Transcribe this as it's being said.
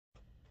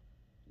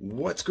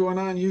What's going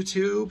on,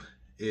 YouTube?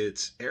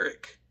 It's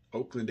Eric,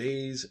 Oakland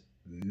A's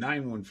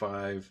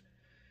 915,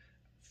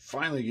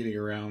 finally getting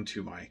around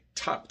to my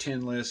top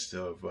 10 list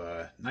of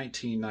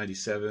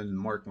 1997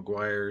 Mark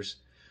McGwires.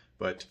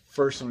 But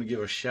first, I'm going to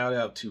give a shout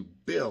out to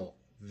Bill,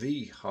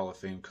 the Hall of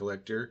Fame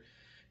collector.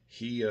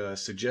 He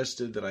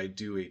suggested that I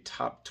do a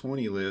top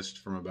 20 list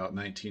from about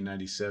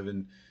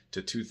 1997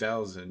 to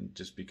 2000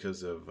 just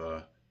because of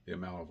the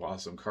amount of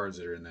awesome cards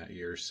that are in that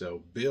year.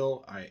 So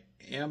Bill, I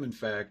am in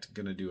fact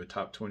going to do a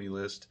top 20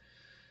 list.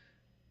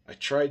 I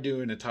tried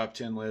doing a top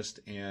 10 list,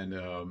 and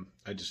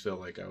I just felt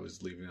like I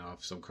was leaving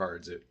off some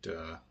cards that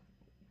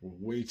were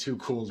way too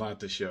cool not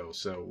to show.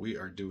 So we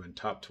are doing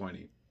top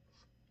 20.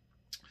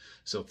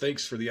 So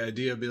thanks for the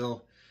idea,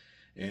 Bill.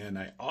 And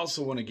I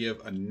also want to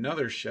give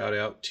another shout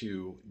out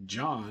to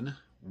John,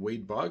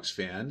 Wade Boggs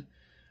fan,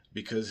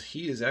 because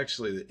he is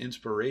actually the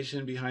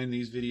inspiration behind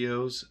these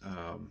videos.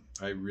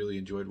 I really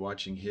enjoyed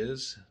watching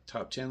his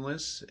top 10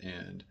 lists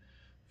and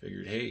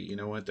figured, hey, you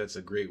know what, that's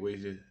a great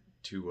way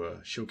to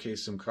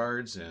showcase some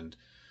cards. And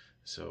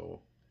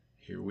so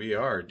here we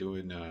are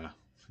doing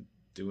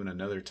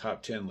another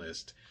top 10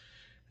 list.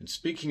 And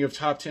speaking of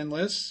top 10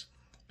 lists,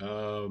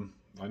 I'm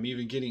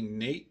even getting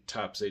Nate,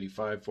 Tops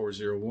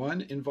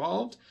 85401,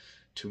 involved.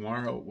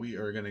 Tomorrow we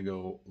are going to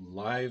go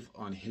live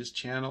on his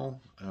channel.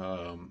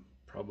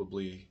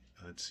 Probably,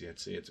 let's see, I'd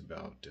say it's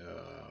about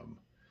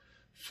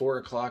 4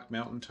 o'clock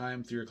Mountain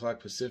Time, 3 o'clock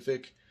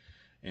Pacific.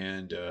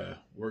 And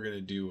we're going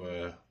to do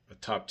a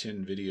top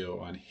 10 video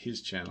on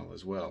his channel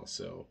as well.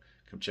 So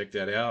come check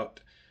that out.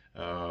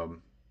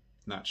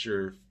 Not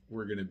sure if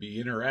we're going to be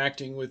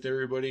interacting with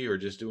everybody or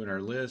just doing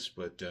our list,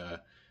 but I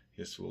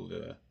guess we'll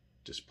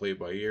just play it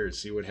by ear and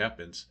see what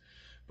happens.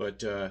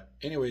 But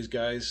anyways,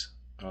 guys,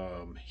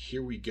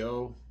 here we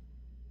go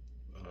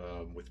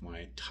with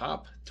my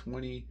top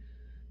 20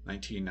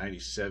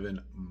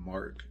 1997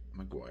 Mark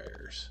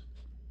McGwires.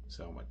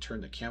 So I'm going to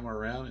turn the camera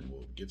around and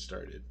we'll get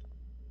started.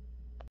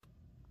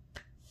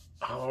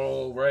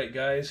 All right,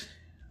 guys,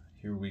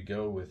 here we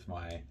go with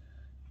my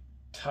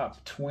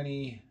top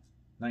 20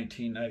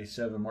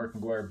 1997 Mark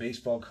McGwire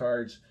baseball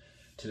cards.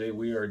 Today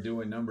we are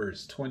doing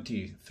numbers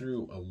 20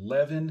 through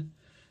 11.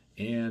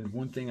 And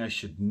one thing I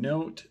should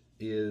note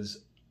is,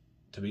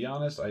 to be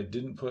honest, I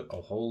didn't put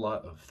a whole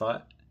lot of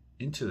thought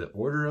into the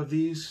order of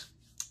these.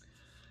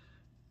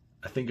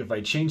 I think if I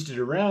changed it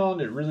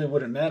around, it really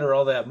wouldn't matter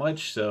all that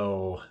much,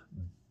 so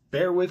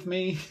bear with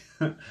me.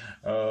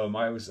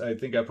 I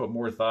think I put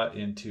more thought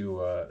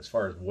into as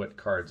far as what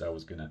cards I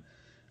was going to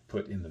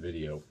put in the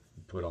video,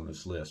 put on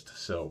this list.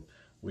 So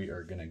we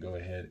are going to go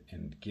ahead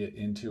and get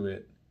into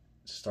it.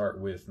 Start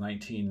with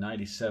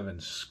 1997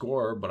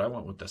 Score, but I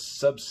went with the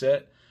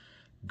subset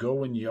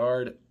Going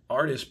Yard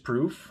Artist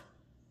Proof,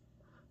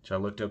 which I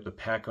looked up the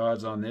pack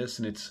odds on this,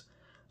 and it's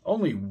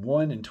only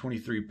 1 in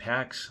 23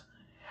 packs.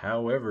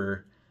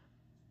 However,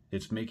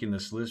 it's making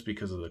this list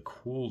because of the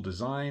cool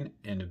design,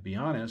 and to be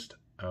honest,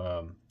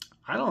 I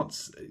don't,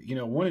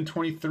 1 in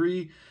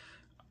 23,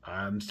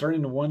 I'm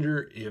starting to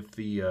wonder if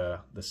the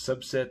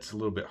subset's a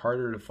little bit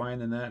harder to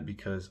find than that,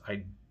 because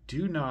I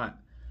do not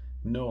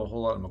know a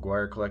whole lot of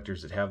McGwire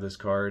collectors that have this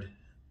card,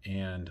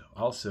 and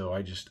also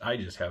I just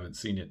haven't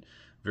seen it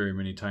very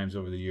many times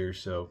over the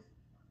years. So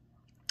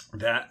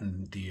that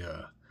and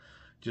the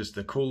just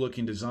the cool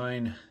looking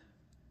design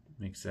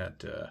makes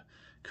that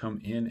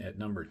come in at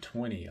number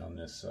 20 on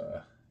this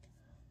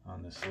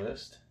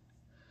list.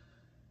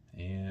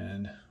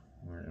 And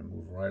we're going to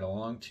move right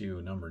along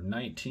to number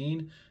 19,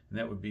 and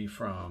that would be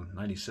from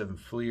 97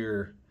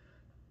 Fleer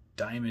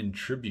Diamond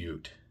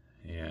Tribute.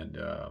 And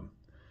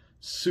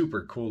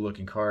super cool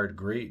looking card,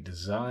 great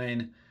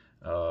design.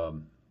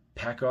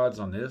 Pack odds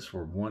on this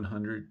were 1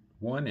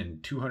 in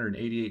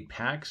 288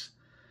 packs.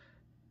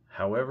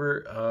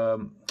 However,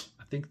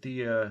 I think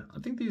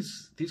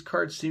these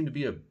cards seem to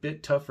be a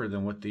bit tougher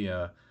than what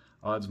the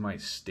odds might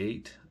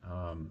state.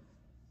 I'm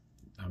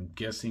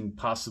guessing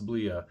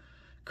possibly a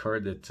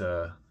card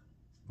that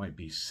might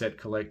be set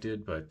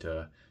collected, but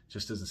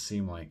just doesn't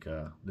seem like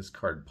this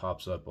card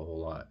pops up a whole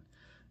lot.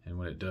 And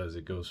when it does,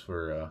 it goes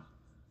for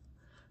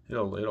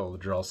it'll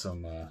draw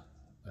some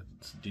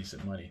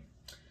decent money.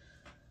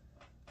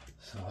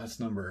 So that's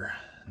number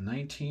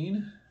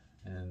 19,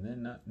 and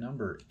then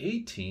number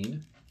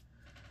 18.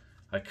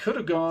 I could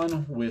have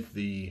gone with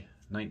the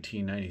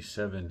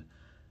 1997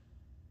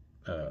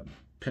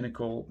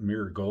 Pinnacle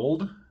Mirror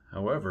Gold.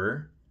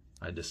 However,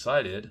 I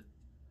decided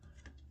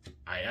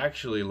I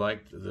actually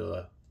liked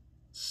the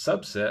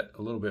subset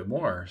a little bit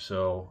more,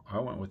 so I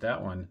went with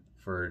that one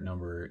for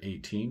number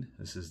 18.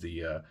 This is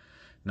the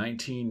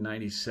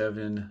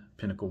 1997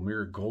 Pinnacle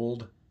Mirror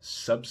Gold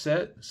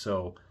subset.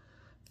 So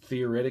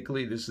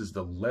theoretically, this is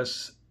the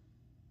less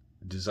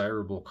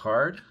desirable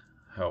card.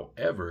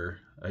 However,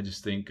 I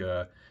just think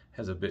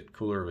has a bit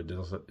cooler of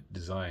a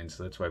design,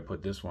 so that's why I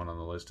put this one on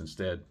the list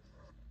instead.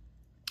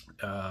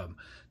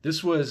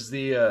 This was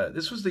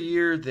the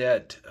year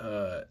that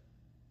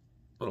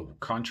little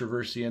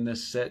controversy in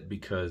this set,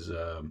 because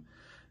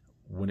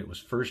when it was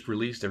first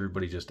released,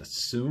 everybody just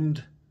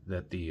assumed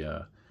that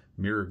the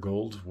mirror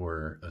golds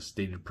were a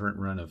stated print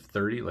run of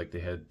 30 like they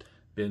had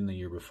been the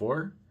year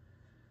before.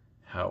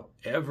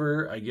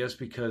 However, I guess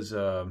because,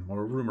 or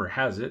rumor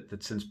has it,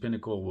 that since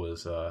Pinnacle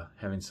was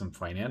having some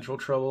financial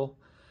trouble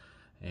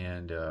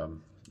and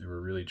they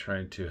were really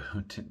trying to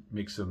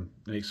make some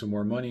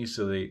more money,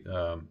 so they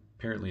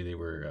apparently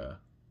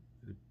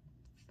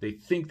they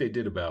think they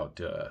did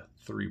about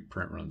 3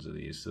 print runs of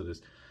these. So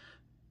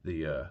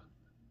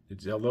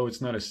although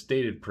it's not a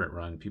stated print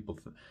run, people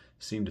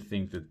seem to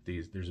think that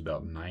there's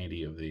about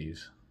 90 of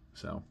these.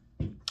 So,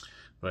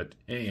 but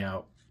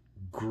anyhow,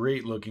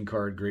 great looking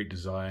card, great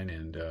design,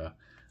 and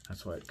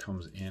that's why it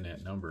comes in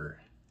at number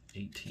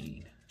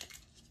 18.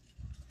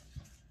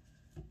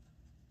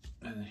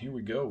 And here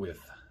we go with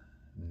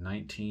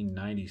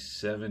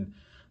 1997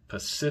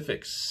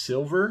 Pacific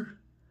Silver,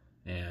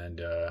 and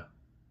I'm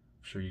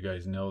sure you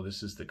guys know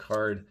this is the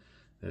card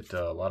that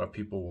a lot of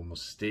people will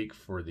mistake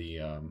for the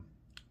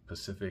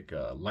Pacific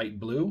Light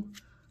Blue,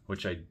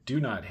 which I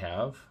do not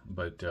have,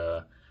 but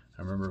I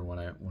remember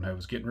when I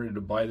was getting ready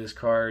to buy this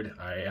card,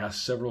 I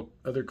asked several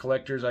other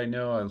collectors I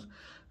know.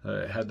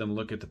 I had them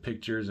look at the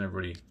pictures, and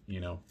everybody,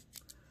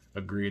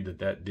 agreed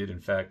that did in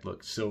fact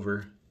look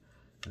silver.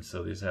 And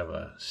so these have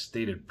a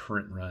stated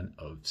print run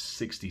of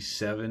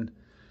 67.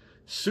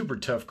 Super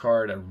tough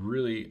card. I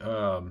really,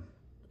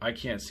 I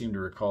can't seem to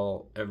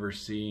recall ever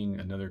seeing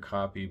another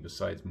copy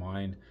besides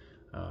mine.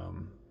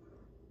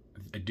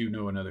 I do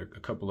know a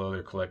couple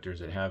other collectors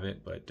that have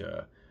it, but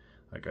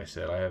like I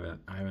said, I haven't.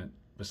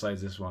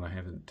 Besides this one, I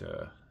haven't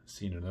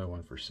seen another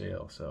one for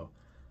sale, so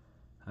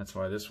that's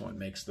why this one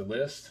makes the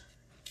list.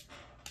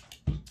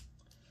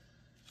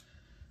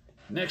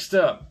 Next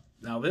up,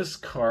 now this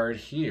card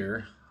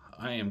here,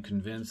 I am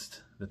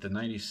convinced that the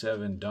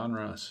 97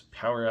 Donruss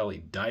Power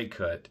Alley die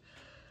cut,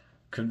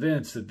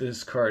 convinced that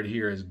this card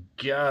here has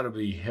got to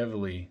be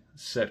heavily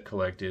set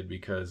collected,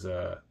 because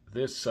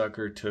this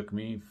sucker took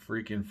me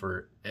freaking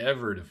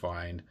forever to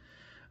find.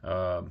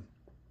 Let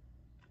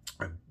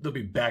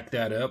me back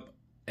that up.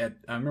 I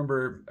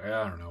remember,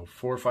 I don't know,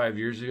 4 or 5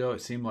 years ago,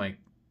 it seemed like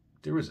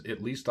there was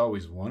at least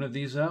always one of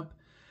these up,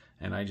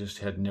 and I just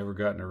had never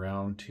gotten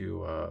around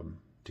to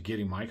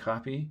getting my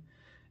copy.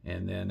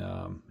 And then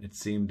it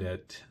seemed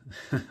that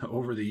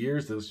over the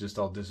years, those just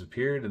all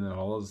disappeared, and then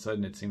all of a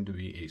sudden it seemed to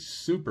be a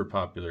super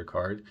popular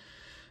card.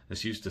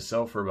 This used to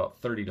sell for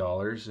about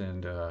 $30,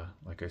 and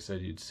like I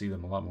said, you'd see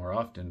them a lot more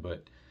often,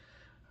 but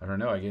I don't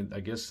know, I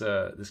guess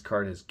this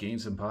card has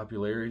gained some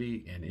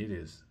popularity, and it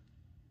is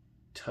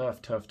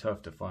tough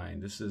to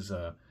find. This is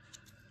a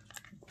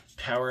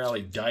Power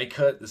Alley die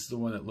cut. This is the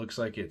one that looks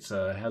like it's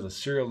has a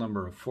serial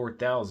number of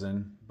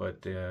 4,000,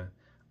 but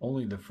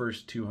only the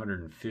first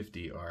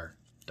 250 are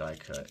die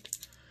cut.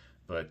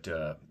 But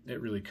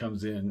it really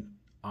comes in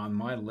on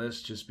my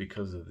list just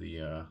because of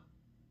the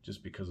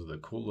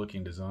cool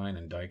looking design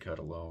and die cut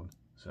alone.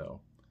 So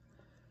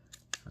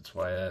that's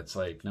why that's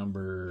like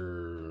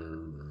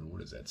number,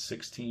 what is that,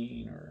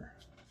 16 or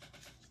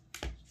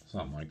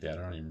something like that.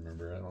 I don't even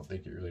remember. I don't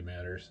think it really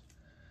matters.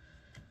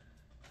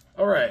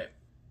 All right.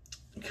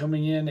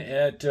 Coming in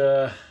at,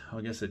 I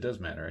guess it does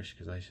matter, actually,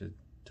 because I should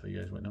tell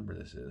you guys what number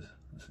this is.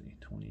 Let's see,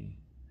 20,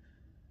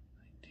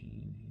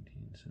 19,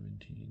 18,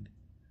 17.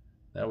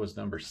 That was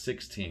number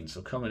 16.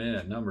 So coming in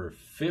at number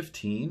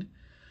 15,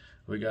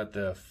 we got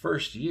the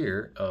first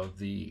year of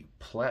the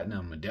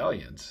Platinum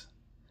Medallions.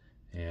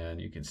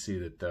 And you can see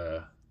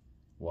that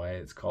why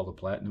it's called a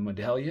Platinum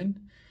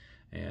Medallion.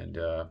 And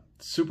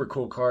super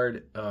cool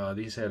card.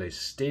 These had a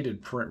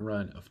stated print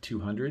run of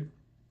 200.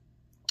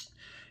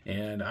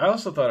 And I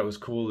also thought it was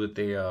cool that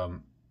they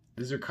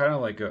these are kind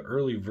of like an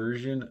early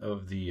version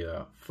of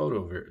the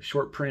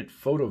short print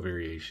photo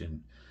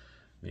variation,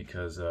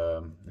 because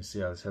you see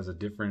how this has a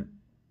different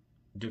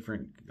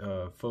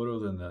photo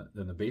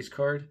than the base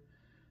card,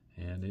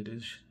 and it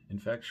is in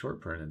fact short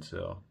printed.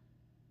 So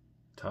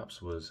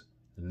Topps was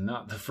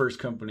not the first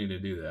company to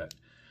do that.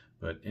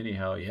 But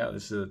anyhow, yeah,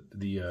 this is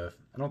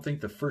I don't think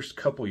the first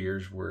couple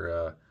years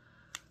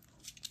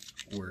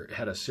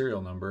had a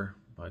serial number,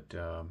 but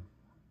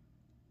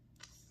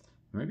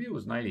maybe it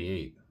was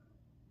 98.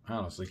 I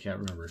honestly can't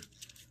remember.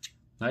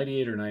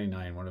 98 or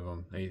 99, one of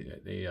them.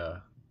 They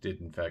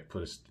did in fact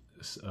put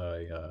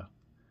a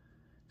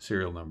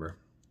serial number.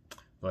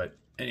 But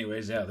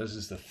anyways, yeah, this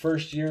is the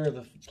first year of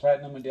the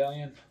Platinum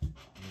Medallion,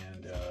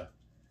 and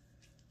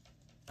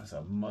that's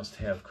a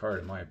must-have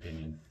card in my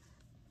opinion.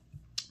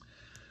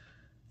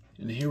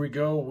 And here we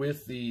go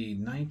with the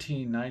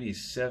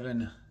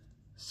 1997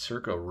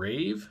 Circa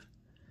Rave,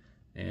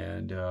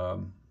 and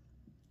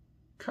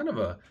kind of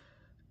a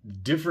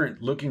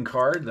different looking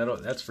card,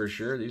 that's for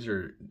sure. These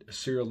are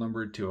serial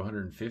numbered to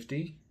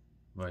 150,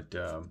 but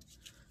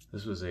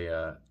this was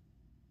a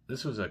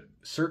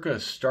Circa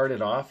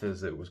started off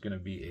as it was going to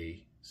be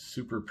a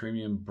super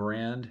premium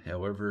brand.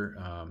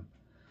 However,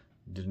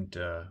 didn't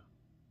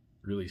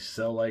really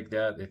sell like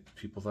that.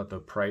 People thought the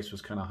price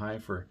was kind of high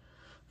for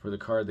the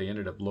card. They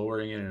ended up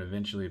lowering it, and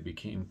eventually it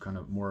became kind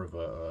of more of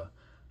a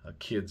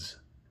kids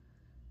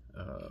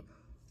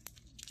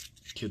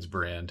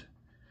brand.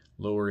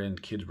 lower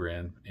end kids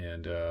brand,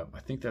 and I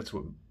think that's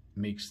what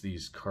makes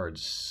these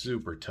cards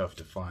super tough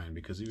to find,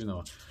 because even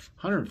though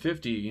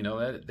 150, you know,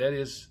 that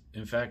is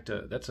in fact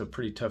that's a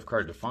pretty tough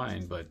card to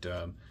find, but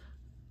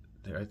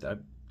I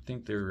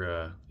think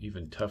they're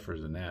even tougher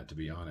than that, to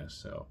be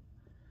honest. So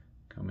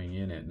coming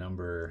in at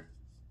number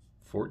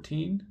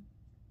 14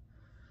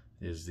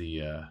 is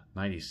the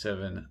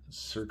 97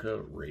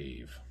 Circa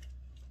Rave.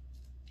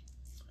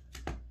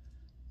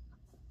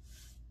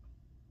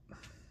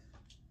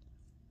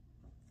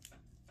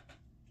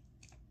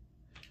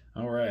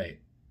 All right,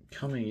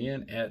 coming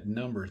in at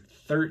number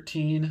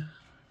 13,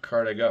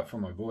 card I got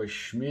from my boy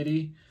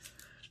Schmitty.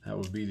 That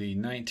would be the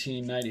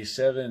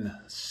 1997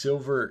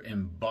 Silver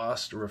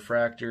Embossed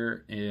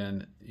Refractor.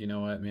 And you know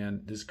what,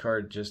 man, this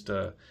card just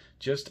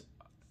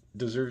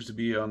deserves to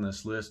be on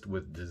this list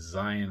with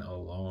design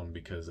alone,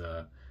 because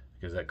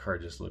that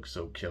card just looks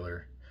so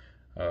killer.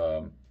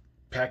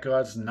 Pack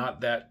odds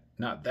not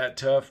that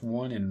tough.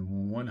 1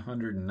 in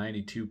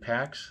 192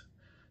 packs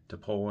to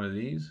pull one of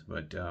these,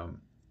 but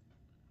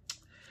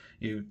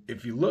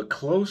if you look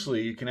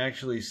closely, you can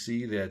actually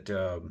see that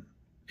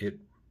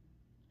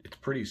it's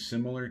pretty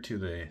similar to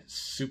the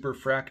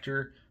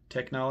Superfractor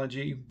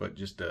technology, but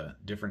just a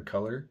different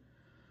color.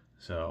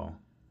 So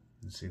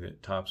you can see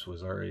that Topps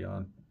was already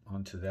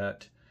onto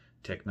that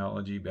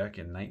technology back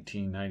in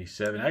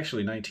 1997,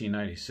 actually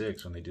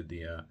 1996, when they did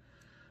the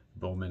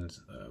Bowman's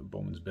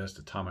Best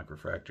Atomic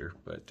Refractor.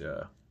 But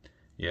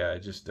yeah, it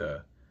just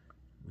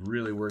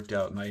really worked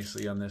out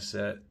nicely on this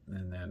set,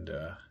 and then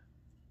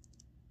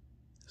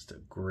just a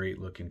great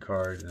looking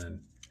card. And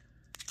then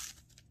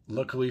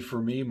luckily for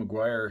me,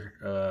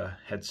 McGwire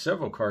had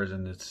several cards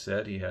in this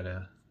set. He had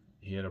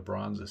a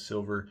bronze, a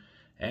silver,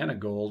 and a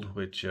gold,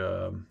 which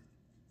I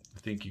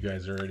think you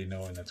guys are already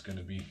knowing that's going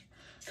to be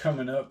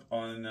coming up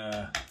on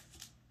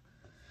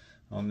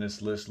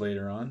this list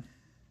later on.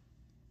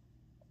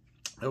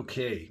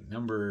 Okay,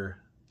 number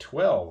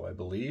 12, I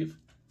believe.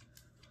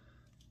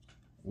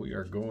 We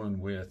are going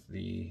with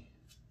the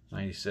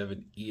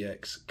 97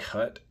 EX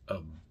Cut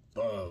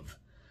Above,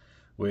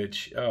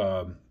 which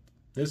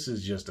this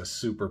is just a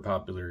super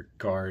popular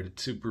card,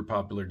 super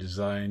popular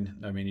design.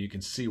 I mean, you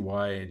can see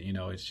why. You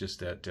know, it's just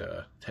that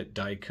that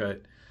die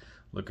cut,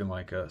 looking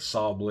like a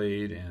saw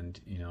blade, and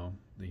you know,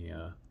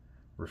 the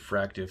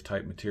refractive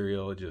type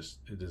material. It is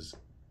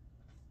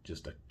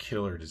just a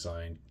killer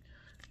design.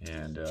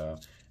 And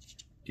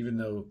even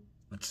though,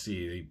 let's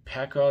see, the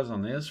pack odds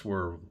on this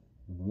were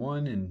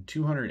 1 in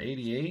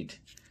 288.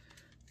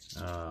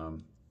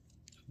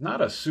 Not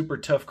a super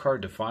tough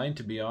card to find,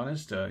 to be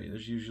honest.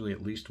 There's usually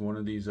at least one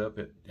of these up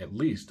at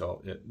least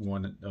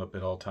one up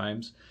at all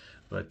times.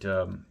 But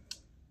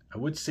I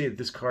would say that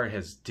this card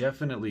has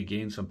definitely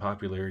gained some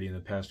popularity in the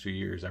past few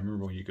years. I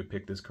remember when you could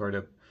pick this card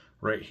up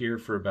right here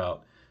for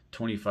about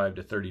 $25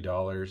 to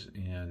 $30,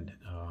 and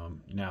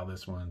now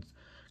this one's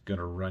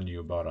gonna run you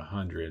about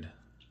 $100.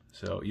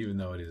 So even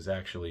though it is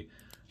actually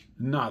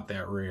not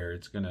that rare,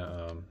 it's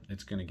gonna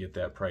get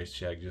that price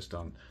tag just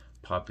on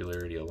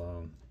popularity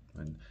alone.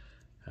 And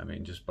I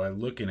mean, just by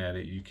looking at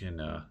it, you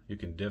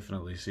can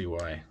definitely see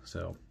why.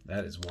 So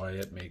that is why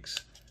it makes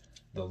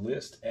the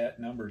list at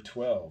number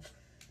 12.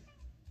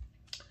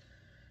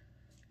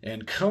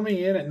 And coming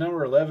in at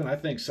number 11, I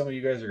think some of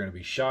you guys are going to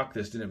be shocked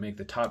this didn't make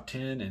the top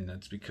 10, and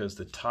that's because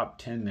the top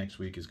 10 next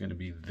week is going to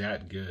be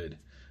that good.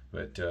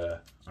 But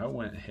I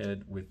went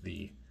ahead with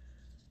the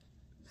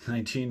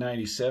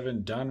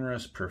 1997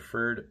 Donruss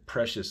Preferred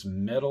Precious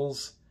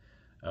Metals.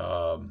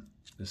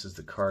 This is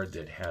the card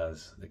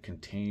that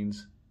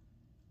contains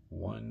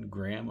 1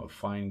 gram of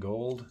fine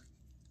gold,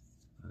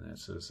 and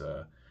this is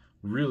a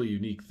really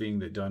unique thing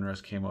that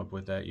Donruss came up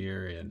with that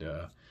year. And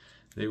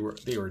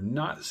they're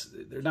not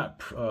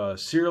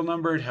serial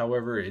numbered.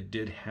 However, it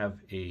did have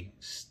a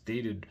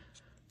stated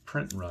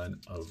print run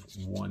of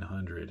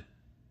 100,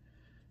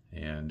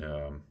 and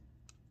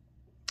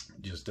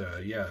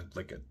yeah,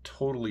 like a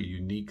totally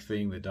unique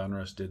thing that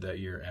Donruss did that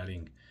year,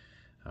 adding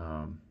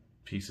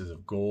pieces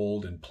of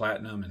gold and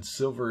platinum and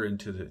silver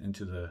into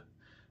the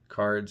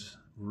cards.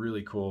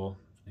 Really cool.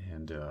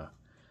 And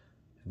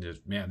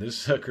just, man, this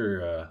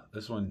sucker,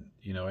 this one,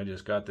 you know, I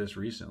just got this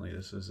recently.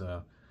 This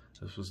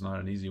was not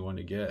an easy one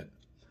to get.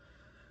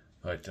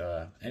 But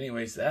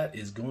anyways, that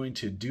is going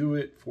to do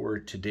it for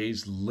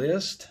today's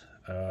list.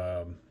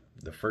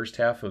 The first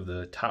half of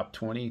the top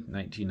 20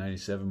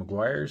 1997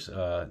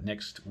 McGwires.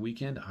 Next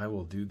weekend, I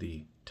will do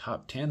the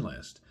top 10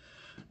 list.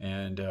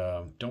 And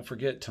don't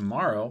forget,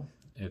 tomorrow,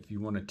 if you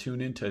want to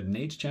tune into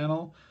Nate's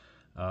channel,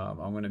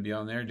 I'm going to be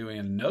on there doing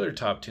another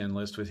top 10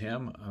 list with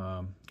him.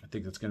 I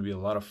think that's going to be a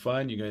lot of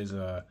fun. You guys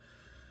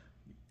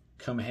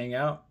come hang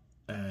out,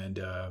 and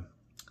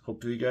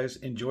hopefully you guys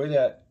enjoy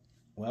that.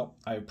 Well,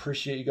 I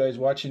appreciate you guys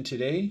watching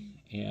today,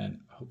 and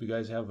I hope you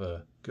guys have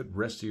a good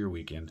rest of your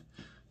weekend.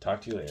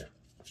 Talk to you later.